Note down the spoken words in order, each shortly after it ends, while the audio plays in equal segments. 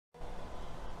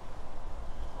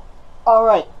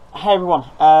Alright, hey everyone,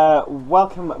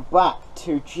 welcome back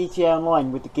to GTA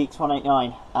Online with the Geeks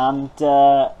 189, and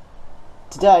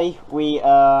today we,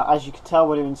 as you can tell,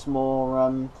 we're doing some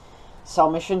more cell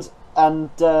missions,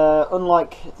 and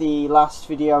unlike the last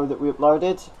video that we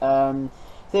uploaded,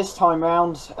 this time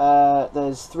round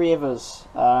there's three of us.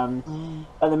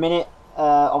 At the minute,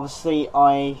 obviously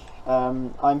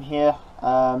I'm here,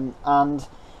 and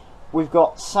we've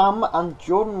got Sam and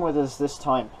Jordan with us this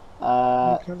time.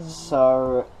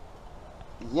 So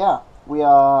yeah, we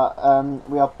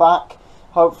are back.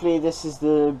 Hopefully this is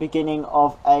the beginning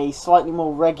of a slightly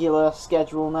more regular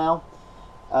schedule now.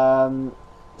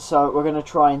 So we're going to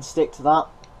try and stick to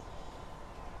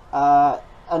that.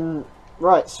 And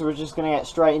right, so we're just going to get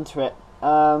straight into it.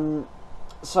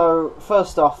 So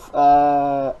first off,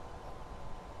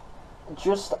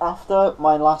 just after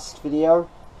my last video,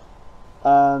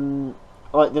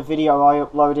 like the video I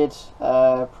uploaded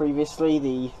previously,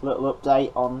 the little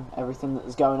update on everything that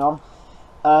was going on,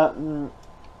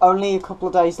 only a couple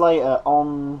of days later,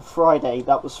 on Friday,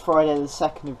 that was Friday the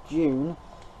 2nd of June,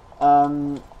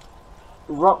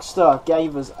 Rockstar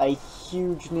gave us a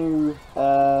huge new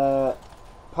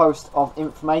post of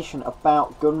information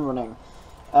about gunrunning.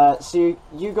 So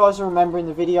you guys are remembering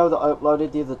the video that I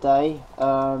uploaded the other day.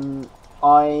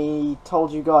 I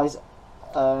told you guys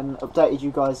and updated you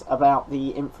guys about the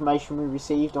information we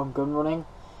received on gunrunning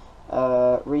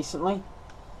recently,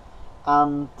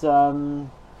 and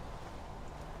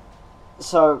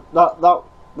so that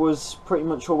was pretty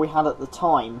much all we had at the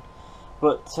time.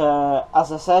 But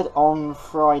as I said, on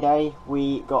Friday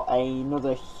we got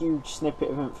another huge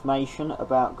snippet of information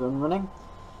about gunrunning,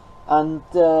 and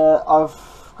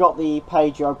I've got the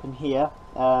page open here,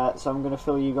 so I'm going to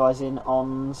fill you guys in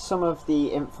on some of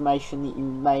the information that you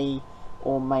may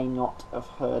or may not have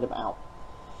heard about.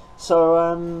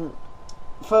 So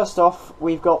first off,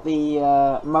 we've got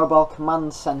the mobile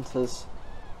command centres,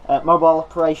 mobile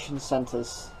operations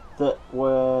centres that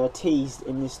were teased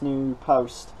in this new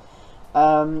post.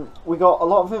 We got a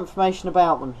lot of information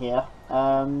about them here.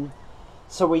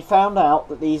 So we found out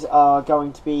that these are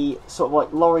going to be sort of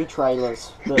like lorry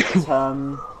trailers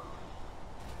that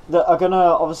that are going to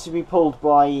obviously be pulled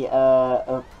by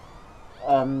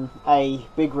a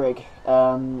big rig,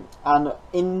 and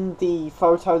in the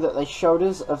photo that they showed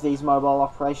us of these mobile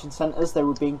operation centres, they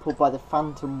were being pulled by the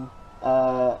Phantom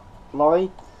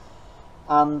lorry,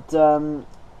 and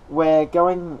we're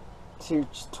going to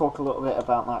just talk a little bit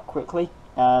about that quickly.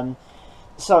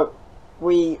 So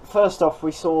first off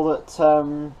we saw that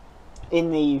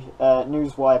in the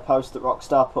Newswire post that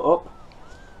Rockstar put up,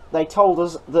 they told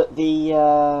us that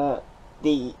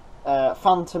the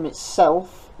Phantom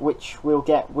itself, which we'll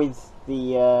get with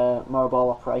the mobile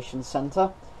operations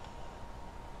centre,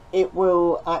 it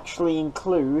will actually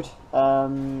include a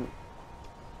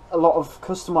lot of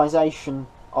customization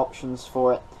options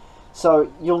for it.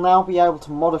 So you'll now be able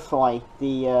to modify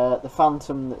the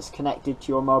Phantom that's connected to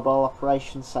your mobile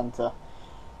operations centre.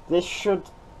 This should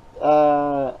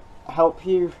help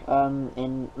you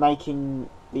in making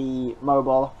the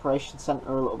mobile operations centre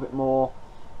a little bit more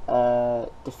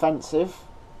defensive,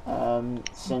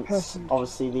 since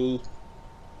obviously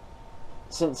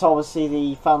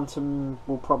the Phantom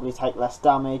will probably take less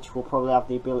damage, will probably have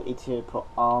the ability to put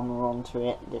armour onto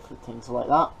it, different things like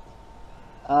that.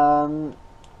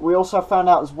 We also found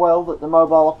out as well that the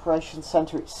mobile operations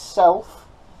centre itself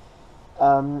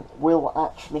will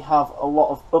actually have a lot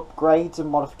of upgrades and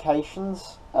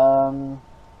modifications.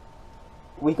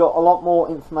 We got a lot more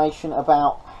information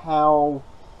about how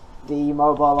the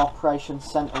mobile operations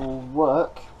centre will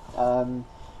work.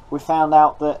 We found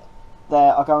out that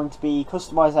there are going to be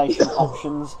customization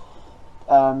options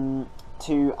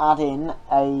to add in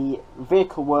a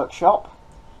vehicle workshop,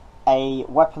 a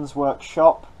weapons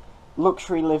workshop,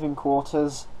 luxury living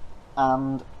quarters,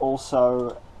 and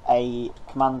also a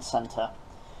command centre.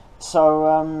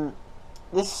 So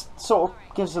this sort of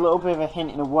gives a little bit of a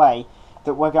hint in a way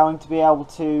that we're going to be able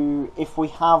to, if we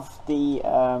have the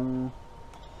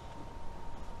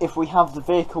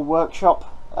vehicle workshop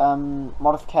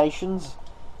modifications,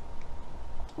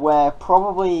 we're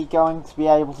probably going to be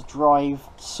able to drive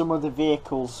some of the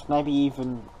vehicles, maybe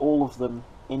even all of them,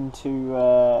 into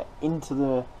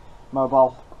the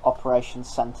mobile operations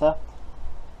centre,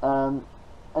 and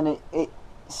it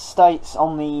states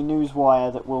on the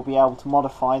Newswire that we'll be able to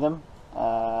modify them,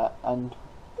 and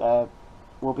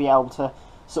we'll be able to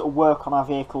sort of work on our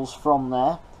vehicles from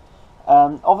there.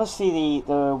 Obviously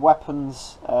the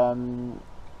weapons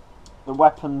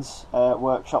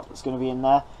workshop that's going to be in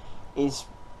there is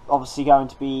obviously going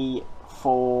to be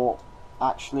for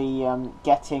actually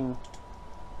getting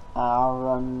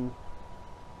our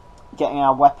getting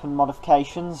our weapon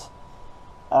modifications.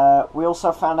 We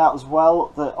also found out as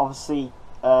well that obviously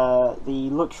the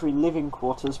luxury living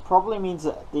quarters probably means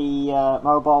that the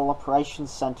mobile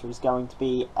operations centre is going to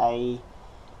be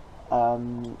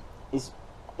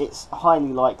it's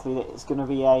highly likely that it's going to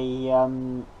be a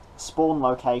spawn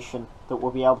location that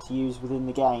we'll be able to use within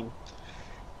the game.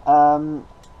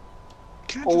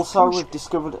 Also, we've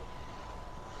discovered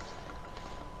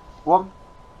one.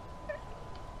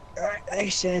 They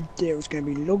said there was going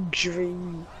to be luxury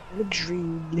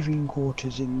living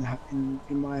quarters in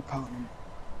my apartment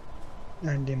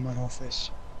and in my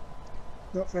office.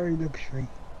 Not very luxury.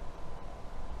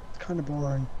 Kind of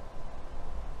boring.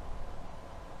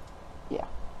 Yeah.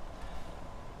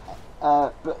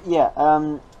 But yeah.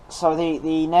 So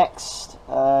the next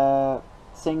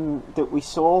thing that we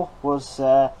saw was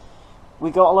we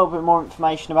got a little bit more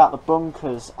information about the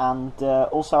bunkers and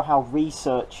also how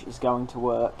research is going to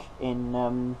work in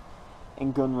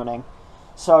Gunrunning.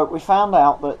 So we found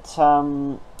out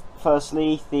that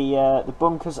firstly the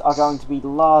bunkers are going to be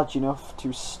large enough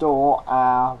to store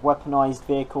our weaponized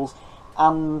vehicles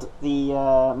and the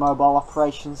mobile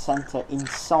operations centre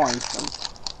inside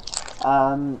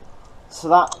them. So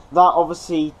that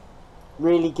obviously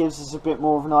really gives us a bit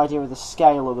more of an idea of the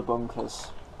scale of the bunkers.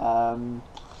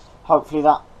 Hopefully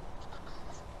that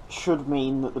should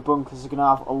mean that the bunkers are going to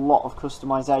have a lot of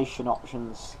customization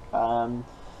options.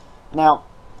 Now,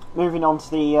 moving on to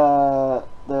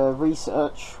the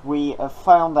research, we have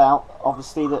found out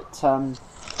obviously that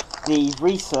the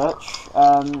research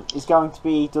is going to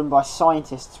be done by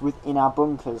scientists within our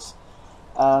bunkers.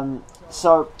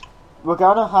 So we're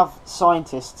going to have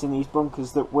scientists in these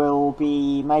bunkers that will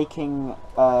be making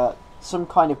some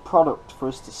kind of product for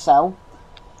us to sell.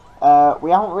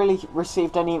 We haven't really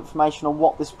received any information on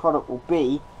what this product will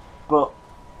be, but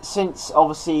since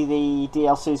obviously the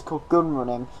DLC is called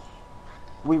Gunrunning,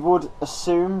 we would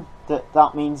assume that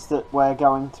that means that we're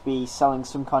going to be selling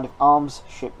some kind of arms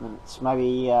shipments,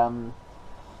 maybe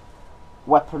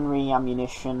weaponry,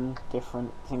 ammunition,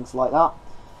 different things like that.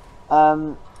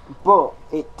 But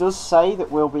it does say that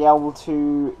we'll be able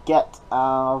to get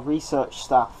our research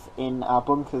staff in our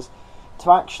bunkers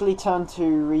to actually turn to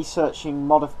researching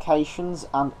modifications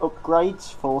and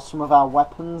upgrades for some of our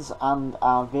weapons and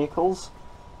our vehicles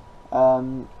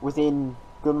within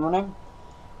Gunrunning,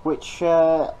 which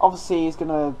obviously is going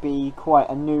to be quite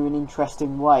a new and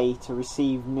interesting way to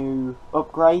receive new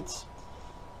upgrades.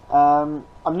 I'm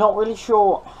not really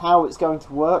sure how it's going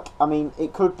to work. I mean,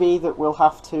 it could be that we'll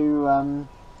have to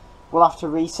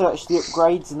research the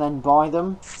upgrades and then buy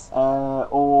them,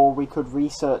 or we could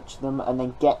research them and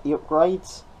then get the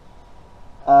upgrades.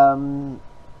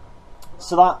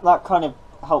 So that kind of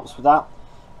helps with that.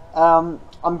 I'm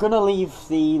going to leave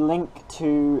the link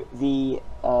to the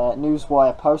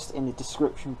Newswire post in the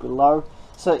description below,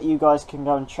 so that you guys can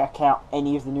go and check out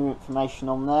any of the new information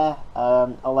on there.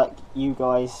 I'll let you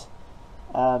guys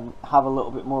have a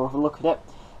little bit more of a look at it.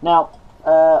 Now,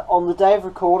 on the day of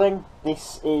recording,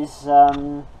 this is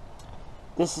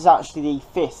actually the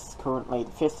 5th currently,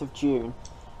 the 5th of June.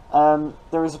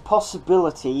 There is a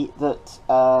possibility that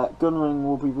Gunrunning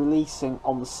will be releasing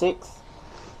on the 6th.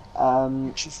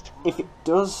 If it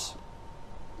does,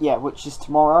 yeah, which is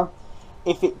tomorrow.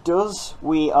 If it does,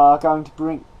 we are going to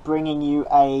bringing you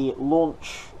a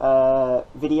launch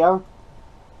video,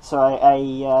 so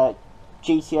a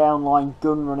GTA Online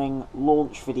Gunrunning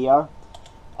launch video,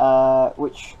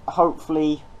 which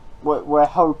hopefully we're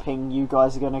hoping you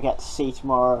guys are going to get to see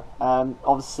tomorrow.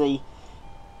 Obviously,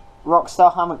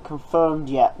 Rockstar haven't confirmed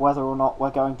yet whether or not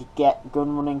we're going to get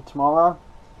Gunrunning tomorrow.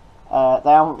 They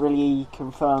haven't really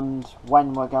confirmed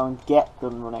when we're going to get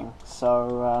Gunrunning,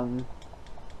 so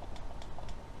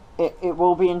it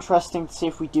will be interesting to see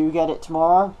if we do get it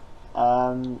tomorrow.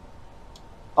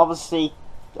 Obviously,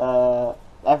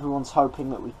 everyone's hoping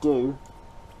that we do,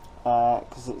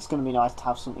 because it's going to be nice to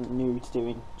have something new to do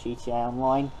in GTA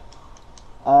Online.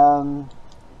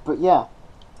 But yeah,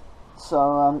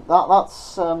 so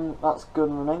that's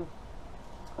Gunrunning.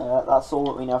 That's all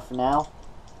that we know for now.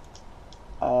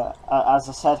 As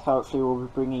I said, hopefully we'll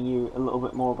be bringing you a little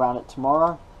bit more about it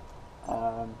tomorrow.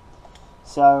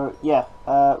 So yeah,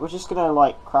 we're just gonna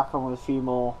like crack on with a few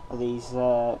more of these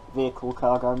vehicle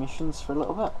cargo missions for a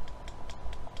little bit.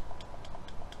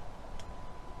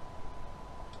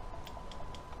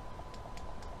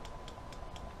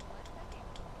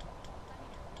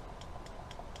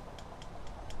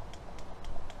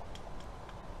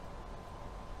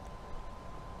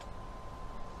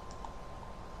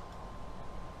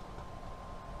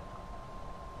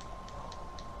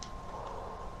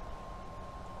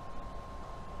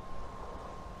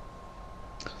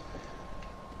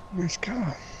 Nice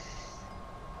car.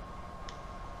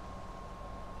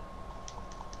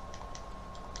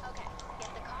 Okay,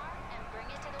 get the car and bring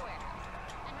it to the warehouse.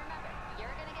 And remember, you're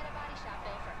gonna get a body shop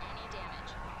bill for any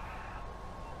damage.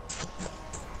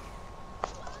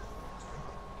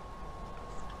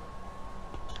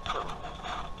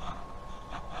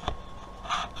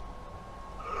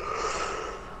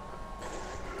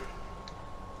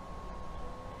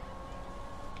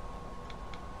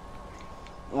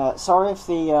 Sorry if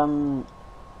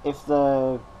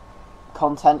the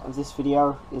content of this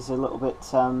video is a little bit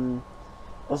slow.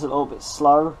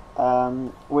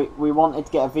 We wanted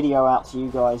to get a video out to you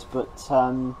guys, but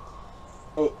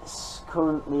it's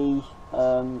currently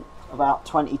about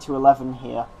 20 to 11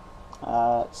 here,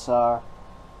 so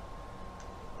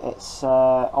it's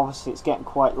obviously it's getting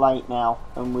quite late now,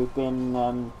 and we've been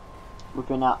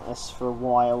at this for a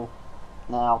while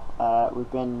now.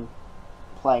 We've been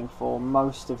playing for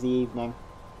most of the evening.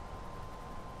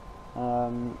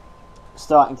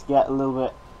 Starting to get a little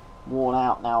bit worn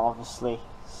out now, obviously.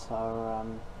 So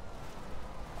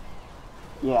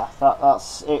yeah,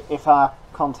 that's it. If our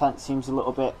content seems a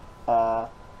little bit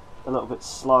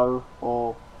slow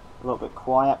or a little bit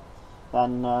quiet,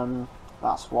 then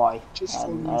that's why.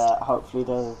 And hopefully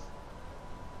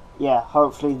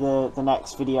the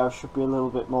next video should be a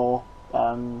little bit more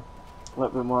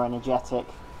energetic.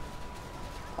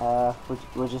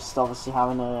 We're just obviously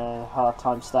having a hard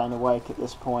time staying awake at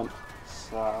this point,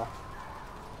 so...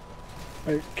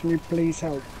 Wait, can you please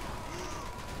help?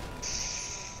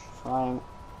 Trying.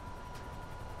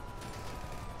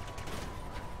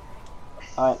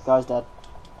 Alright, guy's dead.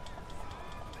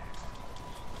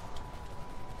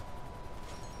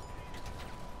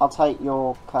 I'll take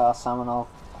your car, Sam, and I'll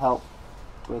help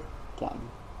with getting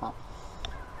that.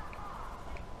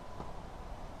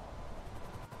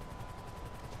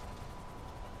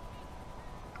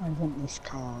 I want this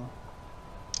car.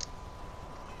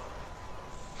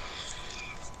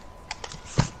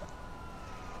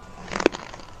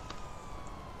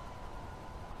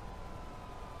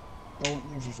 I want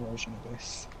the other version of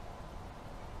this.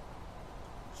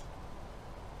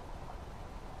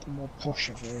 The more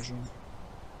posher version.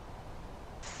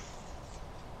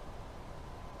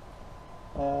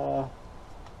 I don't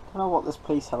know what this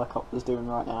police helicopter's doing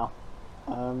right now.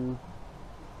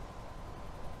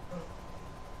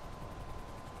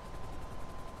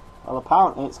 Well,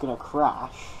 apparently it's going to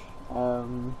crash.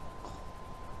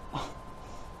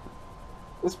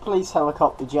 This police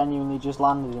helicopter genuinely just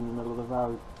landed in the middle of the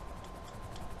road.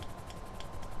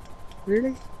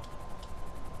 Really?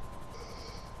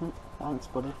 Thanks,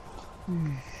 buddy.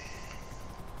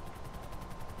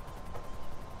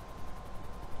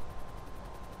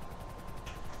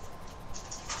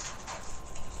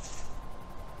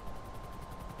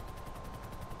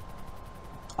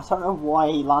 I don't know why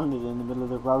he landed in the middle of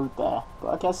the road there,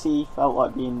 but I guess he felt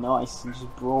like being nice and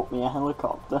just brought me a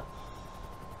helicopter.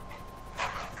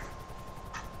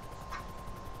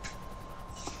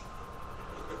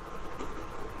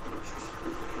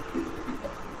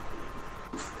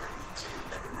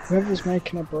 Whoever's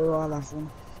making a brew, I'll have one.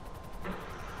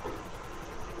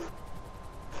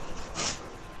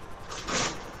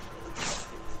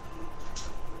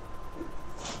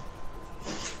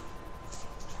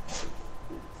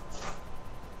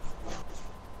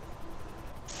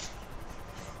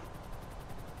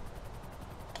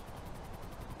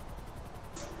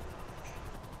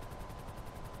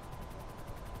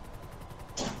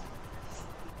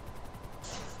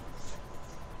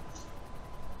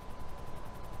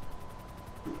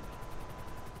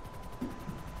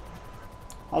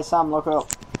 Hey Sam, look up.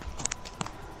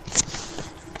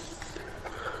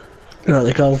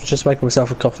 Right, I was just making myself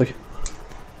a coffee.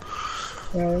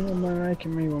 Yeah, you wouldn't mind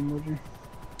making me one, would you?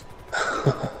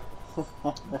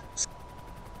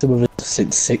 Some of it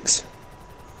since 6.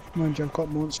 Mind you, I've got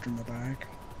Monster in the bag.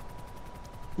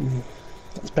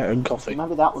 That's better than coffee.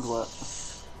 Maybe that would work.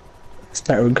 It's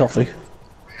better than coffee.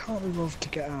 I can't be bothered to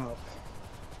get up.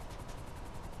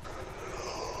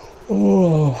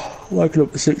 Oh, waking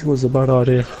up at 6 was a bad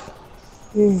idea.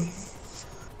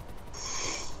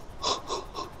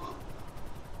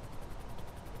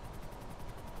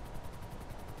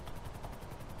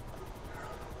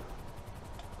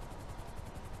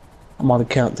 I'm on the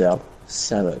countdown.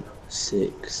 7,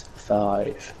 6,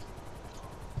 5.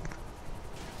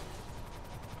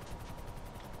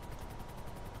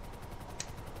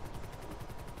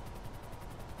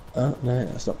 Oh no,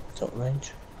 that's not top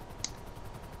range.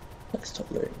 That's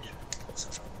top range. What's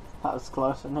that from? That was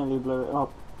close, I nearly blew it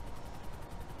up.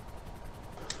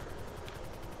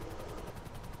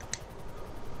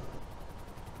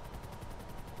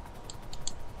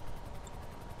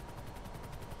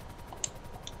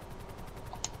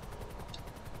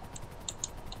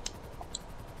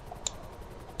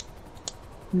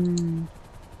 Hmm.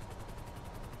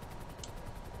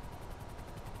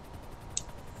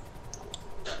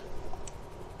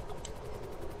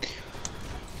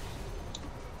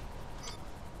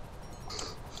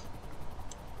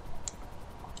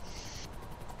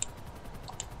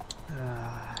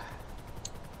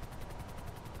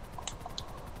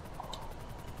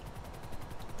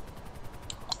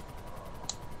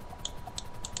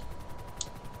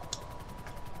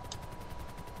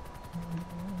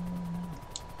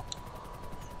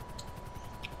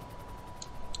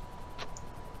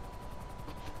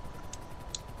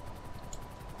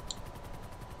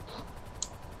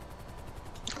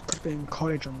 Could be in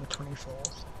college on the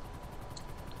 24th.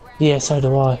 Yeah, so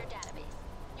do I.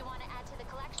 You want to add to the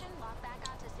collection? Log back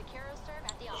onto SecuroServe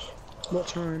at the office. What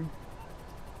time?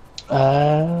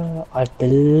 I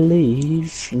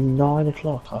believe 9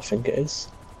 o'clock, I think it is.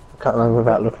 I can't remember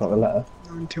without looking at the letter.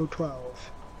 9 till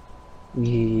 12.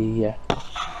 Yeah.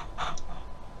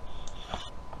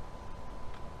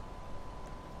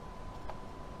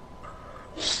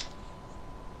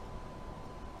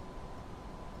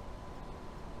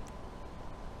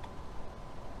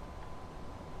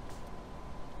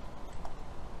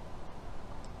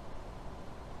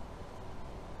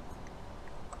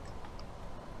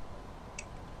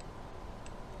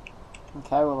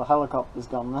 Okay, well the helicopter's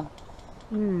gone then.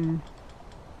 Hmm.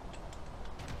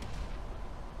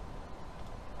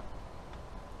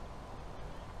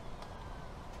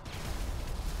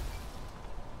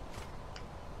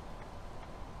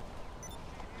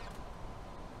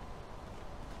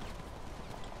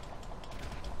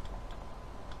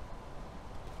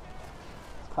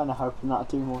 Kind of hoping that'll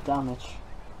do more damage.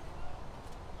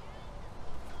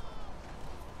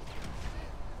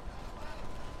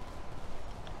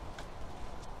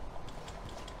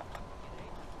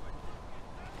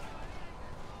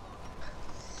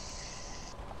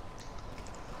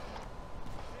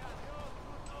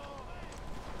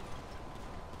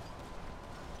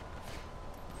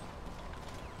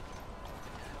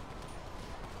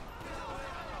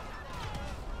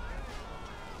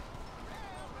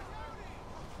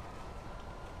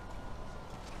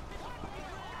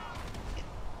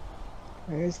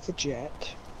 Where's the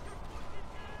jet?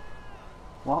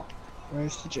 What?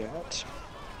 Where's the jet?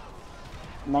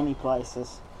 Many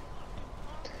places.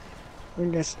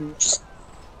 I'm guessing.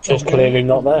 Just clearly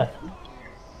not there.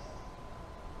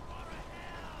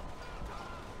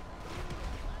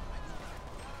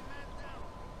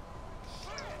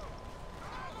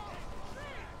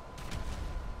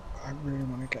 I really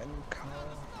want to get a new car.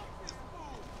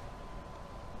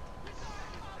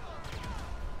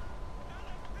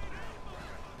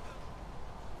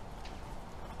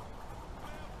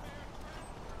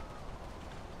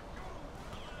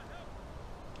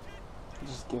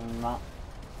 Just give him that.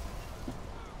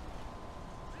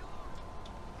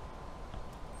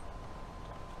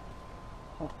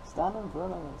 Stand in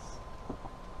front of us.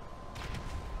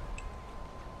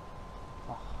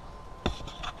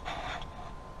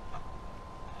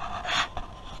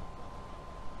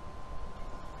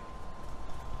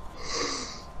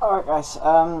 Alright guys,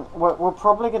 we're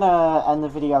probably gonna end the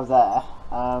video there.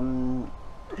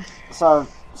 So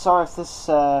sorry if this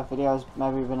video's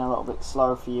maybe been a little bit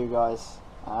slow for you guys.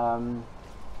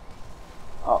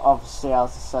 Obviously, as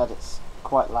I said, it's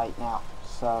quite late now,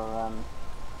 so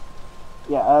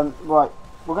yeah. Right,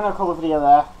 we're gonna call the video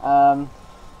there.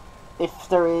 If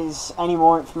there is any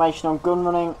more information on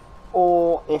Gunrunning,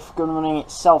 or if Gunrunning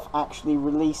itself actually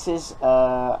releases,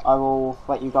 I will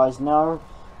let you guys know.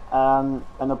 And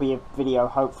there'll be a video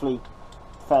hopefully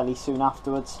fairly soon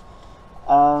afterwards.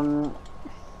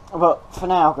 But for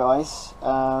now guys,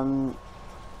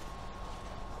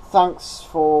 thanks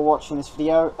for watching this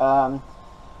video.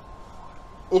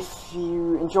 If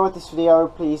you enjoyed this video,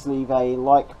 please leave a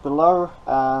like below.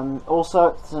 Also,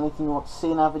 if there's anything you want to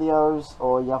see in our videos,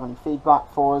 or you have any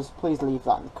feedback for us, please leave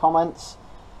that in the comments.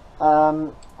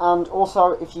 And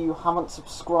also, if you haven't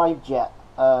subscribed yet,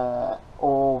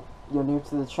 or you're new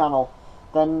to the channel,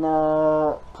 then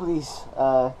please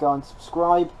go and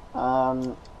subscribe,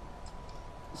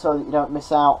 so that you don't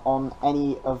miss out on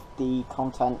any of the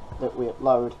content that we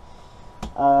upload.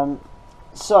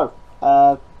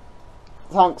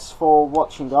 Thanks for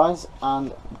watching guys,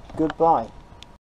 and goodbye.